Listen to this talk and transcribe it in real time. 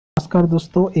नमस्कार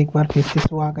दोस्तों, एक बार फिर से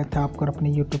स्वागत है आपका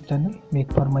अपने YouTube channel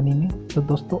make for money में। तो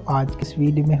दोस्तों आज की इस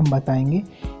वीडियो में हम बताएंगे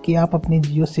कि आप अपने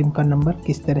जियो सिम का नंबर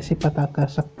किस तरह से पता कर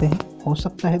सकते हैं। हो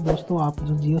सकता है दोस्तों आप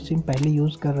जो जियो सिम पहले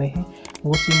यूज़ कर रहे हैं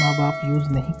वो सिम अब आप यूज़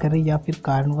नहीं कर रहे, या फिर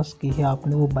कारणवश की है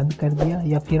आपने वो बंद कर दिया,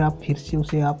 या फिर आप फिर से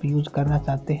उसे आप यूज़ करना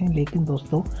चाहते हैं लेकिन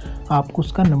दोस्तों आपको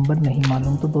उसका नंबर नहीं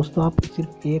मालूम। तो दोस्तों आप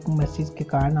सिर्फ एक मैसेज के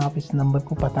कारण आप इस नंबर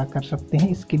को पता कर सकते हैं।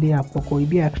 इसके लिए आपको कोई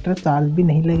भी एक्स्ट्रा चार्ज भी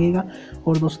नहीं लगेगा।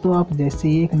 और दोस्तों आप जैसे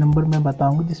ही एक नंबर मैं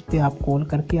बताऊंगा जिस पे आप कॉल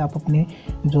करके आप अपने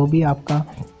जो भी आपका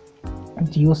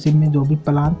जियो सिम में जो भी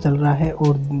प्लान चल रहा है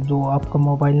और जो आपका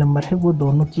मोबाइल नंबर है वो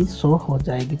दोनों चीज़ शो हो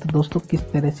जाएगी। तो दोस्तों किस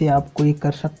तरह से आपको ये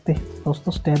कर सकते हैं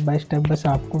दोस्तों, स्टेप बाय स्टेप बस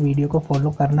आपको वीडियो को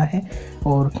फॉलो करना है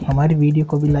और हमारी वीडियो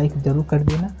को भी लाइक ज़रूर कर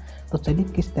देना। तो चलिए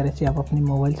किस तरह से आप अपने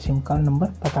मोबाइल सिम का नंबर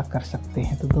पता कर सकते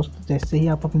हैं। तो दोस्तों जैसे ही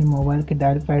आप अपने मोबाइल के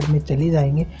डायल पैड में चले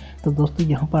जाएंगे तो दोस्तों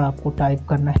यहाँ पर आपको टाइप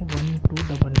करना है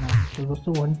 1299। तो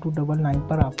दोस्तों 1299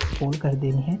 पर आपको कॉल कर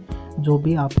देनी है जो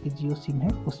भी आपकी जियो सिम है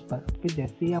उस पर। फिर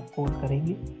जैसे ही आप कॉल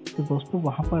करेंगे तो दोस्तों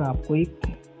वहाँ पर आपको एक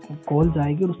कॉल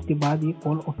जाएगी और उसके बाद ये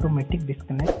कॉल ऑटोमेटिक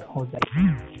डिस्कनेक्ट हो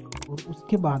जाएगी। और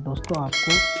उसके बाद दोस्तों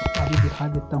आपको अभी दिखा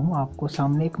देता हूँ, आपको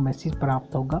सामने एक मैसेज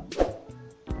प्राप्त होगा।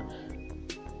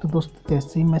 तो दोस्तों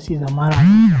जैसे ही मैसेज हमारा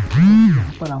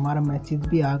यहाँ पर हमारा मैसेज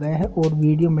भी आ गया है और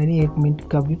वीडियो मैंने 1 मिनट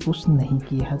का भी पुश नहीं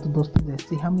किया है। तो दोस्तों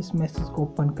जैसे हम इस मैसेज को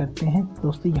ओपन करते हैं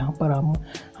दोस्तों यहाँ पर हम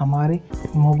हमारे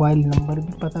मोबाइल नंबर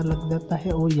भी पता लग जाता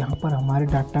है और यहाँ पर हमारे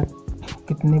डाटा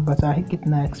कितने बचा है,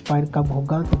 कितना एक्सपायर कब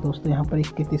होगा। तो दोस्तों यहाँ पर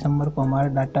 21 दिसंबर को हमारा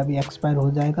डाटा भी एक्सपायर हो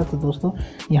जाएगा। तो दोस्तों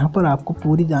यहाँ पर आपको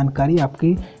पूरी जानकारी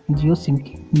आपकी जियो सिम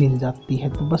की मिल जाती है।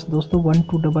 तो बस दोस्तों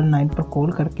 1299 पर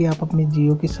कॉल करके आप अपने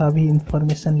जियो की सभी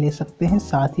इंफॉर्मेशन ले सकते हैं,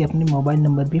 साथ ही अपने मोबाइल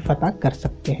नंबर भी पता कर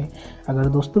सकते हैं। अगर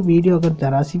दोस्तों वीडियो अगर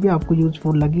ज़रा सी भी आपको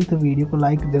यूजफुल लगी तो वीडियो को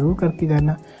लाइक ज़रूर करके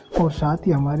जाना और साथ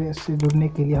ही हमारे से जुड़ने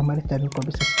के लिए हमारे चैनल को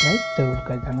भी सब्सक्राइब ज़रूर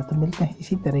कर जाना। तो मिलते हैं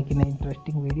इसी तरह की नई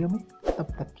इंटरेस्टिंग वीडियो में, तब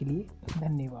तक के लिए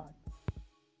धन्यवाद।